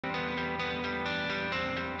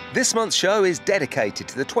This month's show is dedicated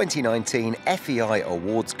to the 2019 FEI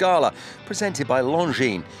Awards Gala, presented by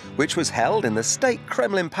Longines, which was held in the State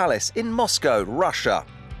Kremlin Palace in Moscow, Russia.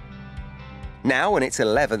 Now, in its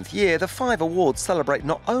 11th year, the 5 awards celebrate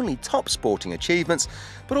not only top sporting achievements,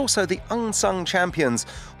 but also the unsung champions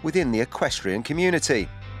within the equestrian community.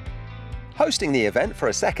 Hosting the event for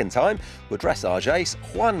a second time were Dressage ace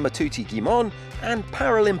Juan Matute Guimón and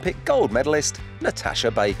Paralympic gold medalist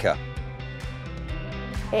Natasha Baker.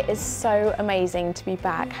 It is so amazing to be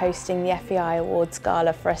back hosting the FEI Awards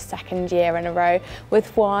Gala for a second year in a row.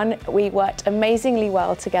 With Juan, we worked amazingly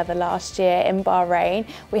well together last year in Bahrain.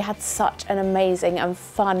 We had such an amazing and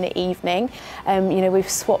fun evening. We've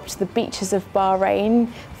swapped the beaches of Bahrain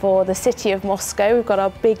for the city of Moscow. We've got our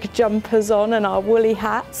big jumpers on and our woolly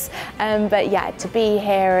hats. But yeah, to be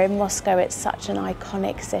here in Moscow, it's such an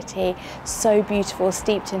iconic city, so beautiful,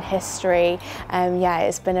 steeped in history.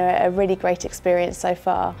 It's been a really great experience so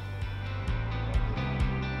far.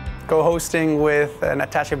 Co-hosting with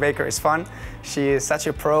Natasha Baker is fun. She is such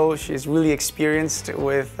a pro. She's really experienced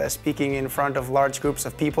with speaking in front of large groups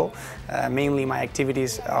of people. Mainly my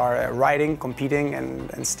activities are riding, competing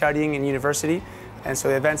and studying in university. And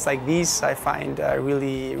so events like these I find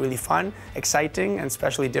really fun, exciting and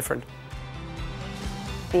especially different.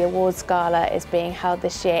 The Awards Gala is being held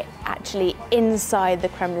this year actually inside the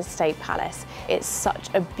Kremlin State Palace. It's such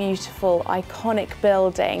a beautiful, iconic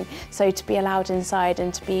building, so to be allowed inside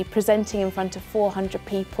and to be presenting in front of 400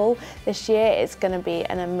 people this year, it's going to be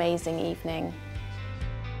an amazing evening.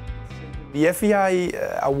 The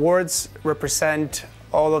FEI Awards represent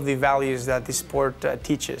all of the values that the sport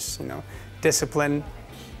teaches, discipline,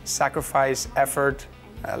 sacrifice, effort,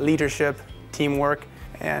 leadership, teamwork.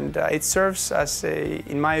 And it serves as,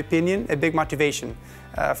 in my opinion, a big motivation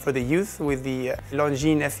for the youth with the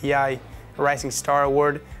Longines FEI Rising Star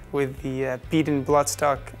Award, with the Peden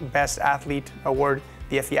Bloodstock Best Athlete Award,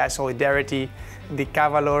 the FEI Solidarity, the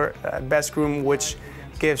Cavalier Best Groom, which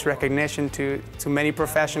gives recognition to many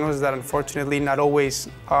professionals that unfortunately not always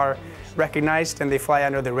are recognized and they fly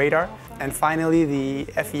under the radar. And finally,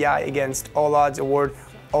 the FEI Against All Odds Award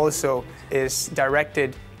also is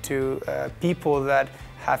directed to people that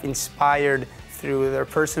have inspired through their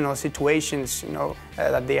personal situations,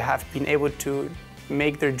 that they have been able to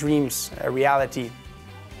make their dreams a reality.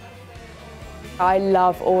 I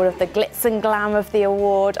love all of the glitz and glam of the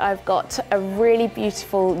award. I've got a really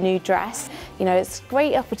beautiful new dress. It's a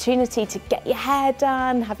great opportunity to get your hair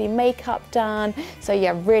done, have your makeup done. So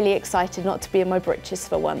yeah, really excited not to be in my britches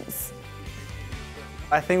for once.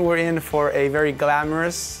 I think we're in for a very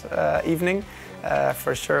glamorous evening.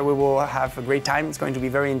 For sure, we will have a great time. It's going to be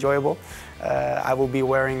very enjoyable. I will be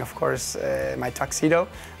wearing, of course, my tuxedo,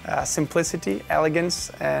 simplicity, elegance,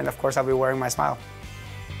 and of course, I'll be wearing my smile.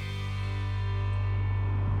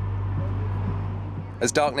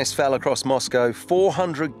 As darkness fell across Moscow,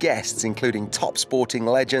 400 guests, including top sporting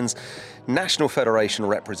legends, National Federation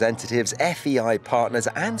representatives, FEI partners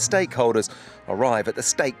and stakeholders, arrive at the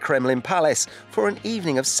State Kremlin Palace for an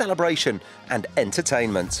evening of celebration and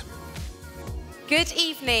entertainment. Good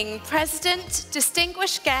evening, President,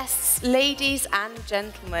 distinguished guests, ladies and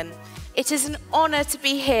gentlemen. It is an honour to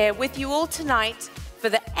be here with you all tonight for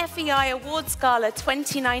the FEI Awards Gala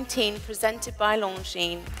 2019 presented by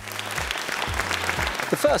Longines.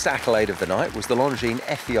 The first accolade of the night was the Longines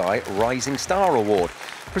FEI Rising Star Award,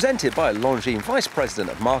 presented by Longines Vice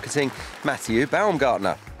President of Marketing, Matthew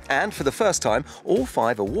Baumgartner. And for the first time, all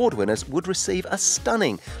 5 award winners would receive a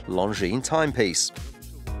stunning Longines timepiece.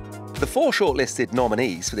 The 4 shortlisted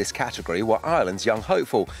nominees for this category were Ireland's young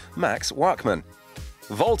hopeful, Max Wachman,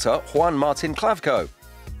 vaulter Juan Martin Klavko,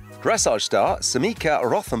 dressage star Semika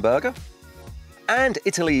Rothenberger, and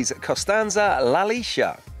Italy's Costanza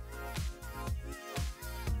Laliscia.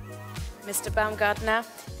 Mr. Baumgartner,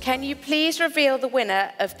 can you please reveal the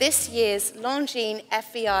winner of this year's Longines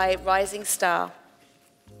FEI Rising Star?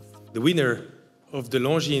 The winner of the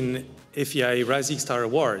Longines FEI Rising Star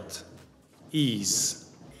Award is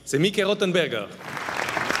Semika Rothenberger.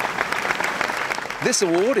 This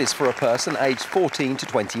award is for a person aged 14 to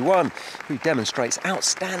 21 who demonstrates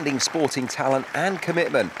outstanding sporting talent and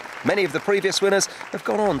commitment. Many of the previous winners have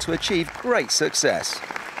gone on to achieve great success.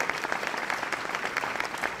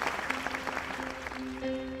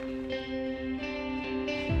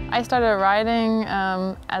 I started riding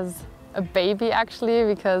as a baby actually,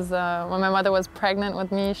 because when my mother was pregnant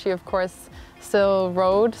with me, she of course still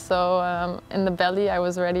rode, so in the belly I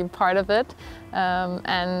was already part of it.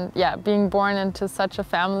 And yeah, being born into such a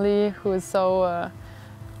family who is so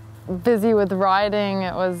busy with riding,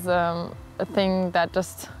 it was a thing that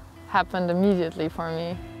just happened immediately for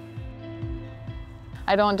me.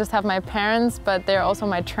 I don't just have my parents, but they're also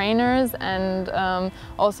my trainers, and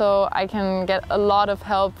also I can get a lot of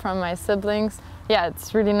help from my siblings. Yeah,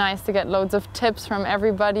 it's really nice to get loads of tips from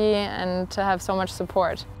everybody and to have so much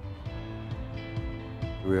support.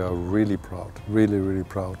 We are really proud, really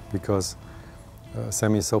proud, because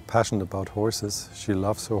Sammy is so passionate about horses. She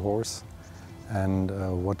loves her horse, and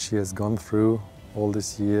what she has gone through all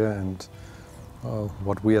this year, and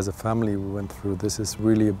what we as a family went through, this is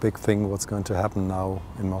really a big thing what's going to happen now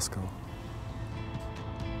in Moscow.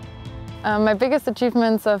 My biggest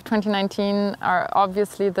achievements of 2019 are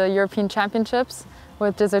obviously the European Championships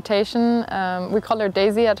with dissertation. We call her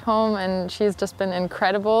Daisy at home, and she's just been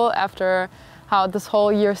incredible. After how this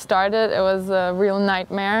whole year started, it was a real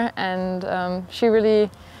nightmare, and she really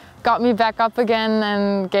got me back up again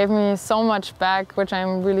and gave me so much back, which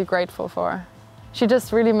I'm really grateful for. She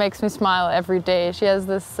just really makes me smile every day. She has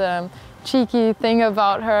this cheeky thing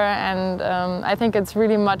about her, and I think it's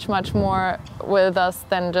really much more with us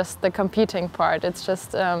than just the competing part. It's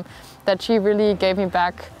just that she really gave me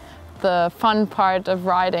back the fun part of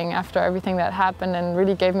riding after everything that happened, and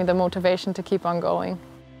really gave me the motivation to keep on going.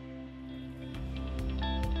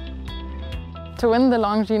 To win the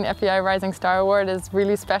Longines FEI Rising Star Award is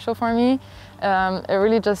really special for me. It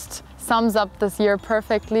really just sums up this year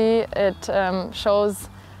perfectly. It shows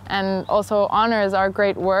and also honors our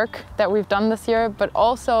great work that we've done this year, but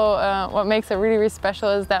also what makes it really special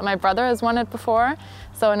is that my brother has won it before.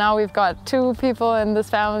 So now we've got two people in this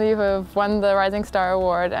family who have won the Rising Star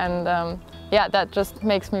Award, and yeah, that just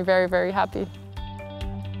makes me very happy.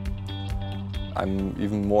 I'm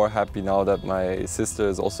even more happy now that my sister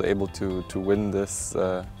is also able to win this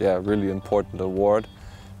really important award,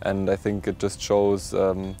 and I think it just shows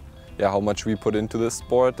how much we put into this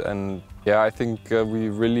sport. And yeah, I think we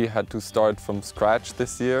really had to start from scratch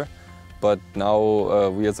this year, but now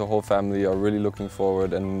we as a whole family are really looking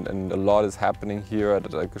forward, and a lot is happening here at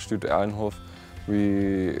Equestrian.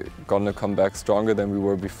 We're gonna come back stronger than we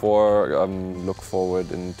were before, look forward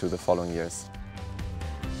into the following years.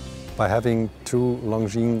 By having two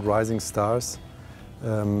Longines Rising Stars,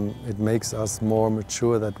 it makes us more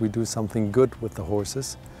mature that we do something good with the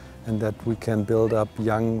horses, and that we can build up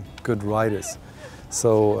young, good riders.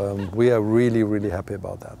 So we are really happy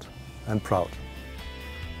about that and proud.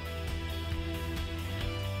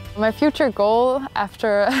 My future goal,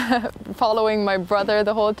 after following my brother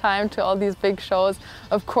the whole time to all these big shows,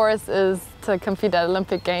 of course, is to compete at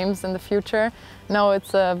Olympic Games in the future. No,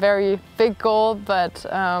 it's a very big goal, but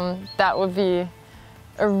that would be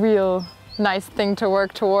a real nice thing to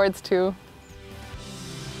work towards too.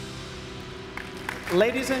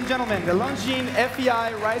 Ladies and gentlemen, the Longines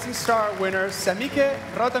FEI Rising Star winners, Samike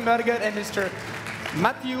Rothenberger and Mr.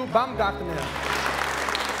 Matute Baumgartner.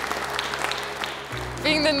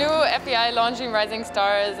 Being the new FEI Longines Rising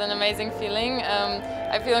Star is an amazing feeling.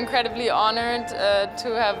 I feel incredibly honored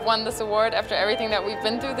to have won this award after everything that we've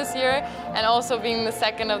been through this year, and also being the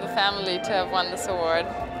second of the family to have won this award.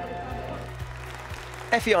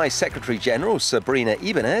 FEI Secretary General Sabrina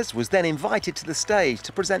Ibanez was then invited to the stage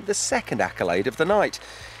to present the second accolade of the night,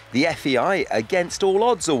 the FEI Against All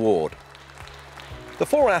Odds Award. The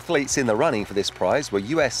four athletes in the running for this prize were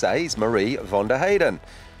USA's Marie von der Heyden,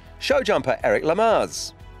 show jumper Eric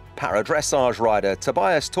Lamaz, para-dressage rider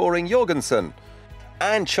Tobias Toring Jorgensen,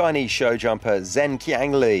 and Chinese show jumper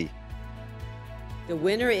Zhenqiang Li. The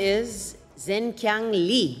winner is Zhenqiang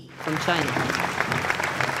Li from China.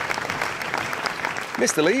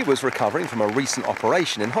 Mr. Li was recovering from a recent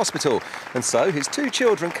operation in hospital, and so his two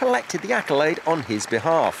children collected the accolade on his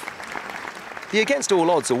behalf. The Against All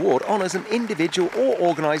Odds Award honours an individual or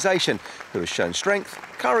organisation who has shown strength,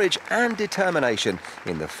 courage and determination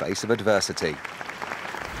in the face of adversity.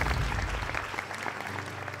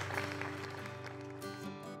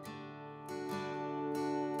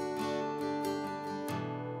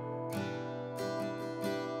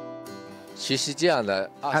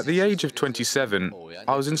 At the age of 27,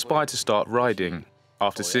 I was inspired to start riding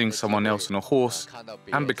after seeing someone else on a horse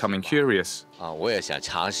and becoming curious. At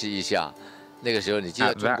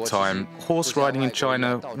that time, horse riding in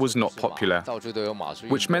China was not popular,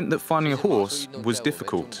 which meant that finding a horse was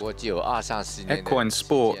difficult. Equine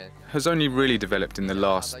sport has only really developed in the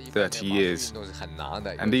last 30 years,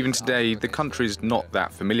 and even today the country is not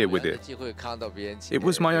that familiar with it. It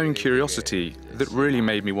was my own curiosity that really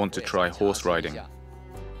made me want to try horse riding.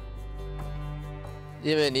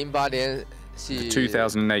 The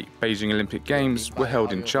 2008 Beijing Olympic Games were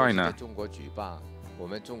held in China,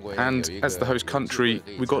 and as the host country,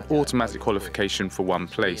 we got automatic qualification for one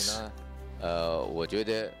place.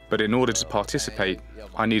 But in order to participate,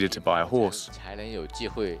 I needed to buy a horse.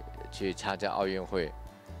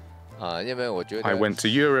 I went to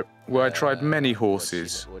Europe, where I tried many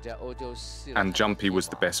horses, and Jumpy was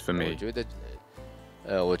the best for me.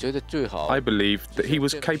 I believed that he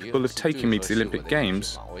was capable of taking me to the Olympic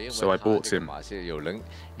Games, so I bought him.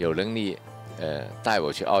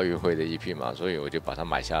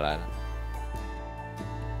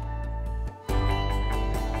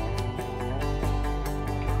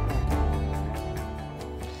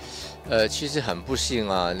 Less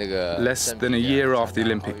than a year after the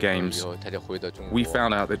Olympic Games, we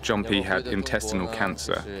found out that Jumpy had intestinal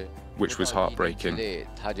cancer, which was heartbreaking.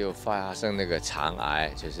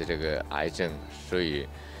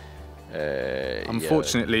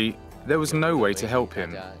 Unfortunately, there was no way to help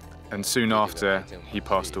him, and soon after, he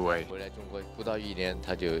passed away.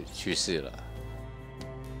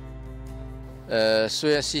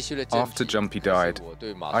 After Jumpy died,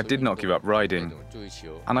 I did not give up riding,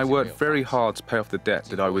 and I worked very hard to pay off the debt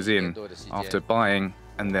that I was in after buying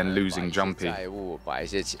and then losing Jumpy. I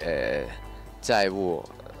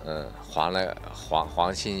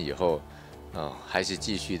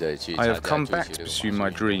have come back to pursue my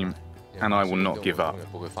dream, and I will not give up.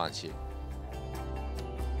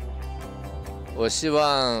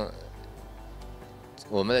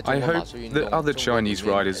 I hope that other Chinese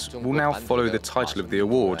riders will now follow the title of the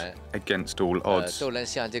award against all odds,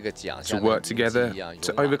 to work together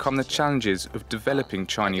to overcome the challenges of developing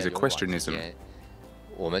Chinese equestrianism.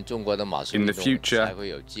 In the future,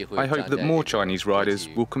 I hope that more Chinese riders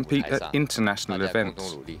will compete at international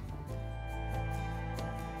events.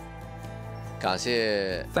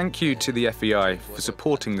 Thank you to the FEI for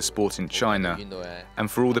supporting the sport in China,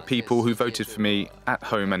 and for all the people who voted for me at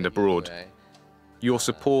home and abroad. Your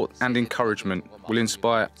support and encouragement will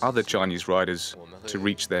inspire other Chinese riders to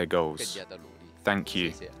reach their goals. Thank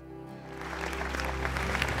you.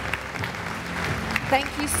 Thank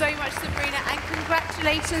you so much, Sabrina, and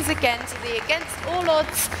congratulations again to the Against All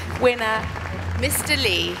Odds winner, Mr.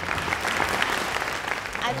 Lee.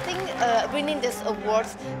 I think winning this award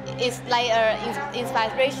is like an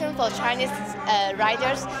inspiration for Chinese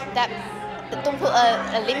riders that don't put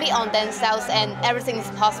a limit on themselves and everything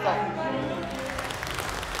is possible.